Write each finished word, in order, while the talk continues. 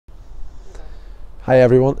Hi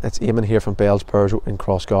everyone, it's Eamon here from Bells Peugeot in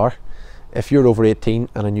Crossgar. If you're over 18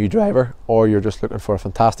 and a new driver, or you're just looking for a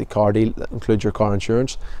fantastic car deal that includes your car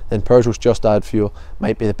insurance, then Peugeot's Just Add Fuel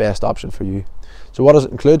might be the best option for you. So what does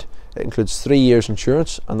it include? It includes 3 years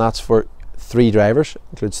insurance, and that's for 3 drivers. It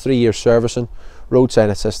includes 3 years servicing,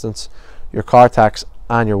 roadside assistance, your car tax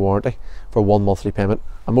and your warranty for 1 monthly payment.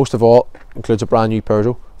 And most of all, includes a brand new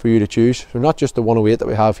Peugeot for you to choose. So not just the 108 that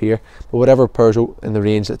we have here, but whatever Peugeot in the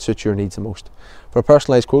range that suits your needs the most. For a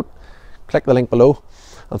personalised quote, click the link below,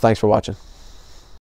 and thanks for watching.